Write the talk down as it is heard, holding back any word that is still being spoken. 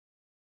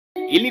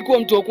Ili kuwa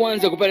mtu wa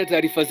kwanza kupata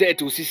taarifa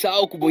zetu,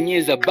 usisahau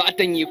kubonyeza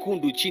button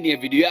nyekundu chini ya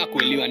video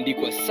yako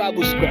iliyoandikwa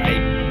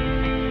subscribe.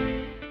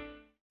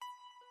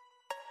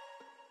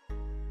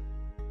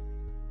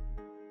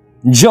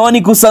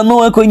 Johnny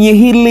kusanua kwenye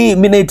hili.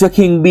 Mimi naitwa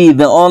King B,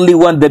 the only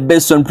one, the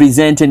best one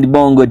presented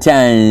Bongo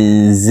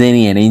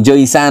Tanzania. Na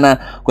enjoy sana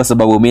kwa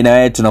sababu mimi na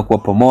wewe tunakuwa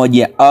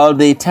pamoja all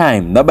the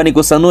time. Labda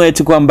nikusanue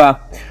tu kwamba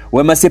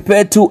Wema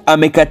Sepetu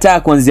amekataa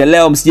kuanzia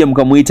leo msije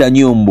mkamuita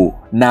Nyumbu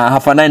na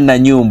hafanani na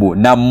Nyumbu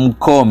na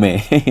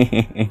mkome.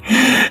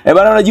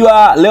 Bana,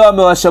 unajua leo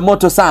amewasha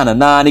moto sana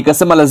na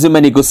nikasema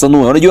lazima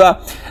nikusanue. Unajua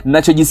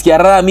ninachojisikia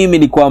raha mimi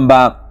ni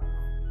kwamba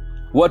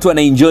watu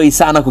wanaenjoy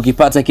sana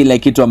kukipata kile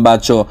kitu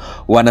ambacho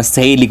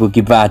wanastahili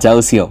kukipata,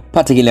 au sio?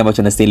 Pata kile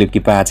ambacho wanastahili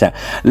kukipata.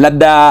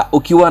 Labda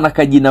ukiwa na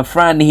kajina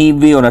fulani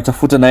hivi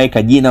unatafuta nawe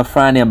kajina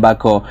fulani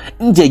ambako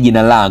nje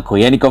jina lako.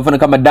 Yaani kwa mfano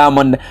kama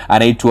Diamond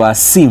anaitwa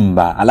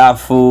Simba,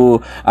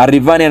 alafu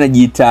Rivani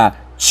anajiita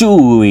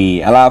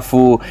Chui,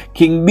 alafu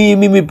King B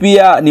mimi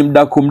pia ni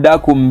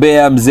mdaku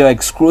mbea mzee wa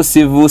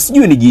exclusive,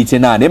 sijui nijiite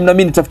nani. Mna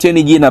mimi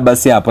nitafutieni jina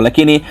basi hapo.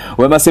 Lakini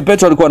Wema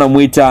Sepetu alikuwa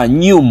anamuita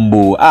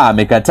Nyumbu.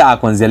 Amekataa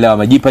kuanzia leo,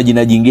 amejipa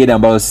jina jingine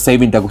ambalo sasa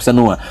hivi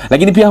nitakusanua.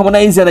 Lakini pia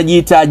Harmonize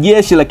anajiita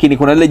Jeshi, lakini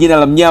kuna ile jina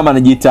la mnyama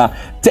anajiita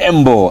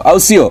Tembo, au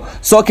sio?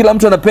 So kila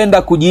mtu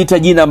anapenda kujiita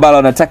jina ambalo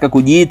anataka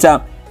kujiita,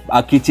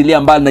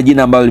 akitilia mbali na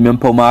jina ambalo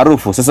limempa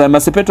umaarufu. Sasa Wema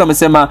Sepetu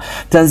amesema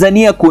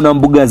Tanzania kuna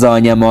mbuga za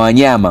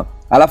wanyama,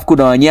 alafu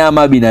kuna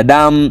wanyama,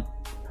 binadamu.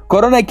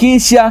 Corona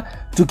kisha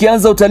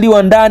tukianza utalii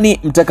wa ndani,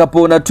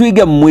 mtakapoona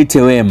twiga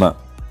muite Wema.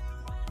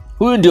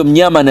 Huyu ndio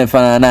mnyama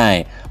anayefanana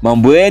naye.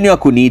 Mambo yenu ya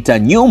kuniita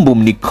Nyumbu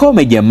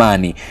mnikome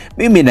jamani.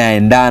 Mimi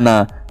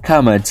naendana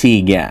kama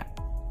twiga.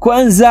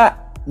 Kwanza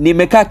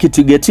nimekaa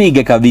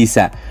kitwiga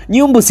kabisa.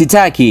 Nyumbu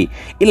sitaki,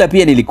 ila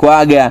pia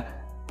nilikuaga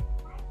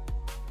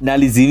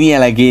nalizimia,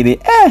 lakini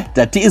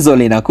tatizo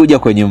linakuja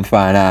kwenye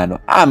mfanano.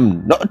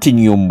 I'm not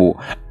Nyumbu,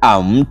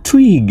 I'm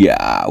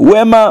twiga.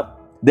 Wema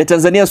the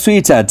Tanzania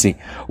sweetheart,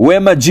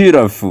 Wema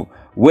giraffe,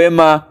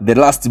 Wema the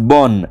last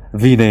born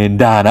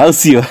vinaendana, au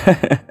sio?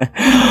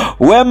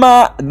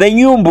 Wema the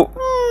Nyumbu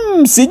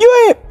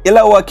sijui,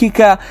 ila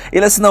uhakika,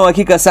 ila sina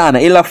uhakika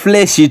sana, ila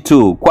fleshi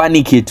tu.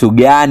 Kwani kitu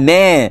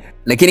gani?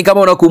 Lakini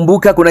kama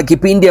unakumbuka kuna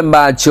kipindi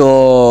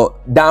ambacho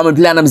Diamond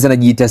Platnumz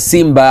anajiita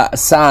Simba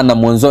sana.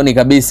 Mwanzoni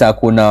kabisa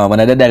kuna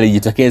mwanadada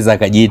alijitokeza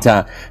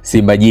akajiita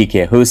Simba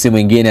Jike. Huyu si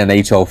mwingine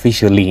anaitwa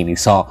Officially.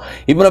 So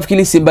hivyo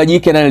nafikiri Simba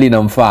Jike nani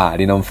linamfaa?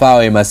 Linamfaa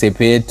Wema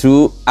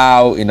Sepetu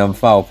au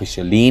inamfaa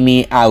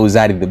Officially au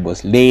Zari the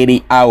Boss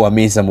Lady au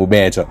Hamisa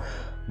Mobeto?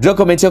 Drop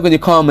comment yako kwenye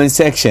comment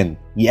section.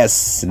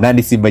 Yes,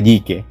 nani Simba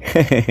Jike?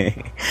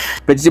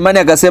 Petitimani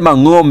akasema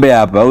ng'ombe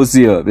hapa, au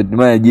sio?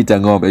 Petitimani anajiita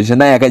ng'ombe.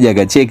 Shanaye akaja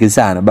akacheki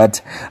sana, but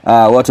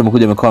watu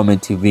wamekuja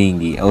wamecomment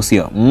vingi, au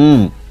sio?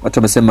 Watu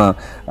wamesema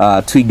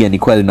twiga ni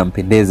kweli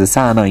nampendeza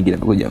sana, wengine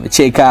wamekuja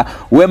wamecheka.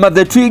 Wema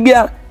the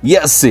twiga?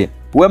 Yes.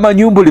 Wema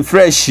Nyumbu li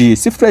fresh,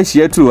 si fresh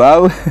yetu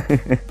au?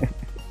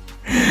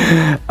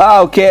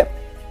 Okay.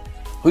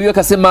 Huyu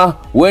akasema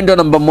wewe ndo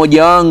namba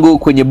moja wangu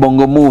kwenye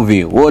bongo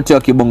movie, wote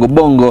wa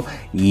kibongo.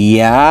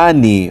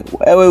 Yaani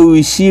wewe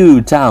uishi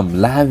utamu.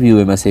 Love you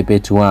Wema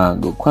Sepetu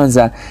wangu.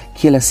 Kwanza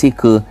kila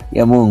siku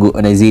ya Mungu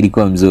unazidi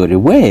kuwa mzuri.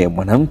 We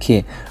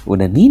mwanamke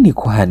una nini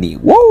kwani?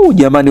 Wow,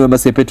 jamani Wema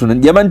Sepetu.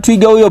 Jamani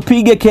twiga huyo,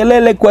 piga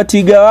kelele kwa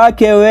twiga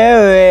wake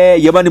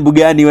wewe. Jamani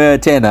bugani wewe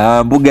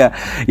tena? Mbuga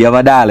ya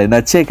Madale.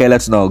 Nacheka ila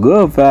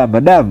tunaogopa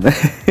madam.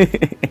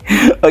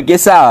 Okay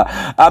sawa.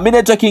 Mimi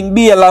naitwa King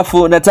B,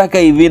 alafu nataka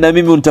hivi na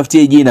mimi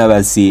unitafutie jina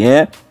basi,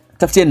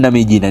 Tafutieni na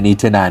mimi jina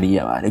niite nani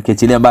jamani.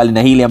 Ukiachilia mbali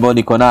na hili ambalo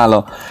niko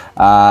nalo,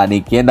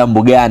 nikienda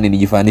mbugani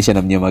nijifananisha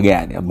na mnyama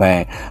gani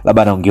ambaye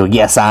labda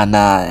anaongeongea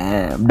sana,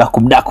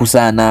 mdaku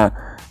sana,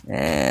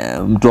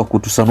 mtu wa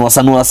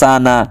kutusanua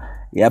sana,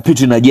 ya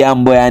pitu na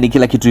jambo, yani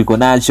kila kitu iko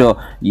nacho.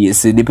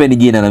 Yes, nipeni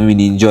jina na mimi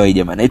ni enjoy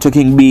jamani. Naitwa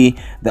King B,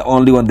 the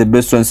only one, the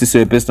best one. Sisi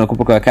wepesi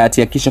tunakupa kwa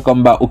wakati. Hakikisha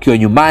kwamba ukiwa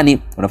nyumbani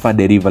unafanya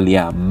delivery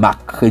ya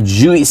Mac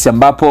Juice,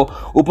 ambapo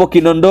upo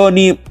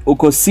Kinondoni,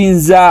 uko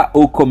Sinza,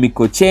 uko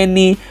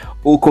Mikocheni,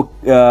 uko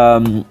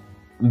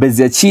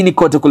Mbezi ya chini,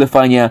 kote kule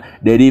fanya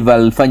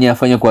delivery,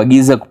 fanya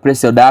kuagiza,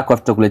 kupress order yako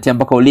tutakuletea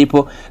mpaka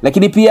ulipo.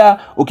 Lakini pia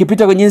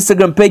ukipita kwenye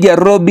Instagram page ya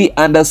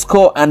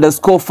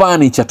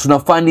Robi__furniture, tuna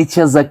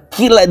furniture za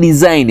kila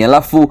design,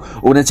 alafu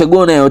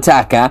unachagua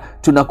unayotaka,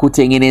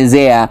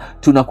 tunakutengenezea,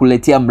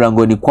 tunakuletea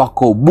mlangoni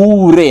kwako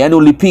bure. Yani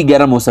ulipia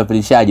gharama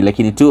usafirishaji,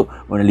 lakini tu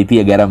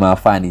unalipia gharama ya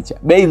furniture.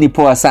 Bei ni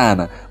poa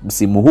sana.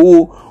 Msimu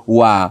huu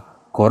wa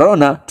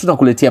Corona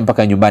tunakuletea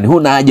mpaka nyumbani.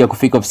 Huna haja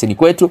kufika ofisini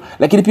kwetu.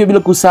 Lakini pia bila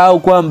kusahau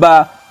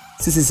kwamba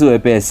sisi si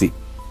wepesi.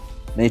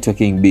 Naitwa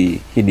King B,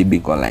 hii ni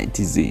Big Online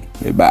TZ.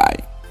 Bye bye.